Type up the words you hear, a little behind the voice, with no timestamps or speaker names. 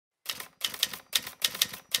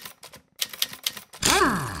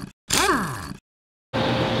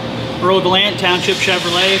Earl Gallant, Township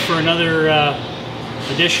Chevrolet, for another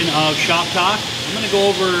edition of Shop Talk. I'm going to go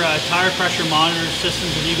over tire pressure monitor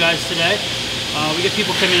systems with you guys today. We get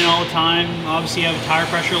people coming in all the time. Obviously, you have a tire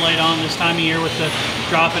pressure light on this time of year with the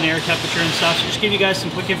drop in air temperature and stuff. So just give you guys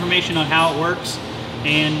some quick information on how it works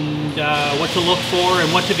and what to look for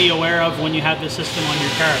and what to be aware of when you have this system on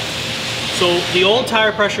your car. So the old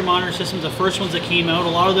tire pressure monitor systems, the first ones that came out, a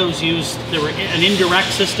lot of those they were an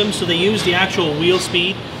indirect system, so they used the actual wheel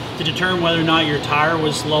speed to determine whether or not your tire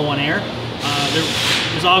was low on air.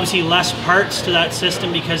 There's obviously less parts to that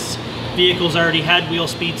system because vehicles already had wheel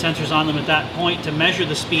speed sensors on them at that point to measure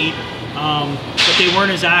the speed, but they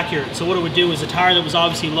weren't as accurate. So what it would do is a tire that was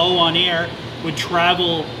obviously low on air would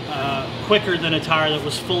travel quicker than a tire that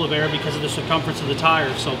was full of air because of the circumference of the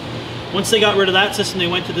tire. So once they got rid of that system, they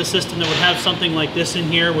went to the system that would have something like this in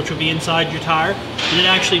here, which would be inside your tire, and it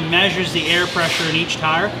actually measures the air pressure in each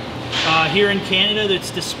tire. Here in Canada,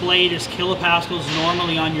 that's displayed as kilopascals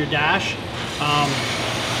normally on your dash.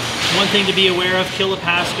 One thing to be aware of,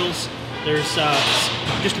 kilopascals, there's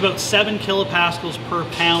just about 7 kilopascals per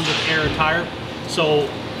pound of air a tire. So,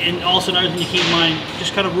 and also another thing to keep in mind,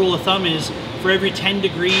 just kind of rule of thumb is, for every 10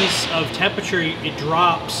 degrees of temperature it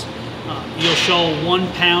drops, you'll show 1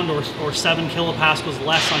 pound or 7 kilopascals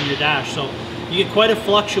less on your dash. So you get quite a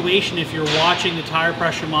fluctuation if you're watching the tire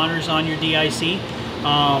pressure monitors on your DIC.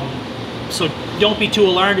 So don't be too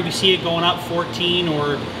alarmed if you see it going up 14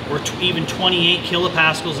 or even 28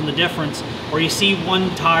 kilopascals in the difference, or you see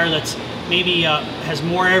one tire that's maybe has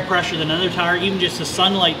more air pressure than another tire. Even just the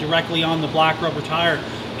sunlight directly on the black rubber tire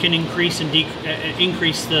can increase and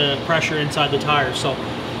increase the pressure inside the tire. So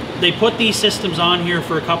they put these systems on here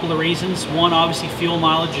for a couple of reasons. One, obviously fuel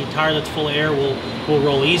mileage. A tire that's full of air will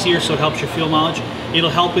roll easier, so it helps your fuel mileage. It'll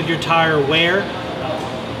help with your tire wear.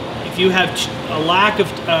 If you have a lack of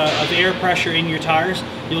air pressure in your tires,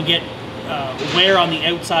 you'll get wear on the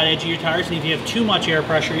outside edge of your tires, and if you have too much air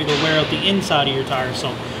pressure, it'll wear out the inside of your tires.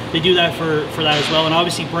 So they do that for that as well. And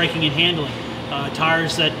obviously braking and handling.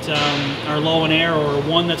 Tires that are low in air, or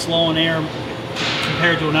one that's low in air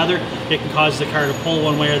compared to another, it can cause the car to pull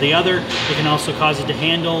one way or the other. It can also cause it to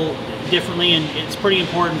handle differently, and it's pretty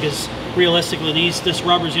important because realistically this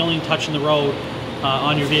rubber is the only thing touching the road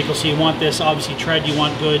on your vehicle. So you want this, obviously tread you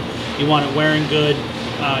want good, you want it wearing good,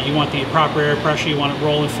 you want the proper air pressure, you want it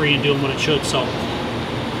rolling free and doing what it should. So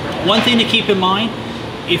one thing to keep in mind,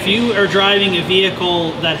 if you are driving a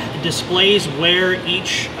vehicle that displays where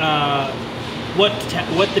each what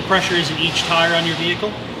the pressure is in each tire on your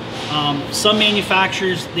vehicle, some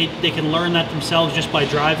manufacturers they can learn that themselves just by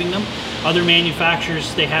driving them. Other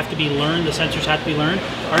manufacturers, they have to be learned, the sensors have to be learned.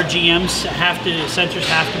 Our GMs sensors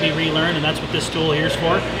have to be relearned, and that's what this tool here is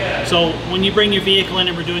for. So when you bring your vehicle in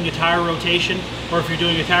and we're doing a tire rotation, or if you're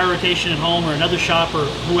doing a tire rotation at home or another shop or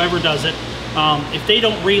whoever does it, if they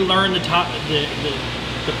don't relearn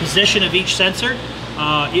the position of each sensor,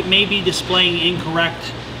 it may be displaying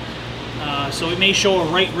incorrect. So it may show a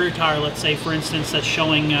right rear tire, let's say for instance, that's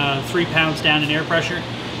showing 3 pounds down in air pressure.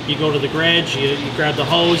 You go to the grid, you grab the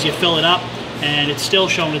hose, you fill it up, and it's still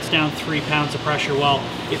showing it's down 3 pounds of pressure. Well,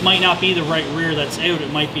 it might not be the right rear that's out,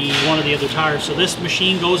 it might be one of the other tires. So this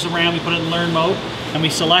machine goes around, we put it in learn mode, and we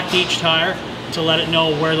select each tire to let it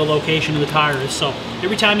know where the location of the tire is. So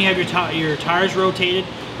every time you have your tires rotated,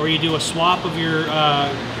 or you do a swap of your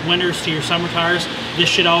winters to your summer tires, this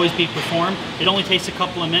should always be performed. It only takes a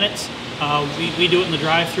couple of minutes. We do it in the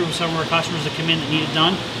drive-thru with some of our customers that come in that need it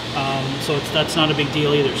done. So that's not a big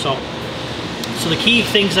deal either. So the key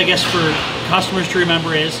things, I guess, for customers to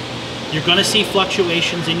remember is you're going to see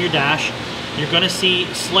fluctuations in your dash. You're going to see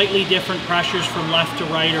slightly different pressures from left to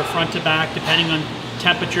right or front to back, depending on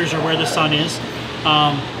temperatures or where the sun is.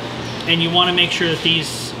 And you want to make sure that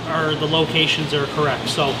these are the locations are correct.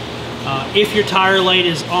 So if your tire light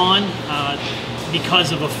is on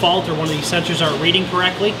because of a fault or one of these sensors aren't reading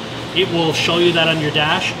correctly, it will show you that on your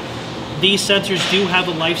dash. These sensors do have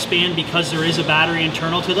a lifespan because there is a battery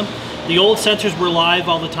internal to them. The old sensors were live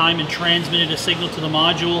all the time and transmitted a signal to the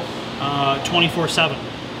module 24/7.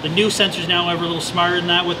 The new sensors now are a little smarter than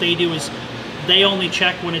that. What they do is they only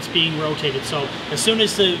check when it's being rotated. So as soon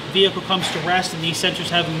as the vehicle comes to rest and these sensors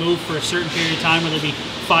haven't moved for a certain period of time, whether it be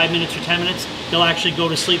 5 minutes or 10 minutes, they'll actually go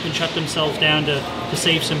to sleep and shut themselves down to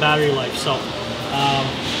save some battery life. So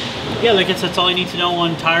yeah, I guess that's all you need to know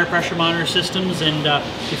on tire pressure monitor systems. And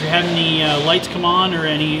if you're having any lights come on or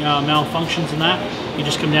any malfunctions in that, you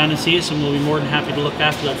just come down and see us, and we'll be more than happy to look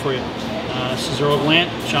after that for you. This is Earl Gallant,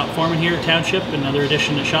 Shop Foreman here at Township, another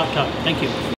edition of Shop Talk. Thank you.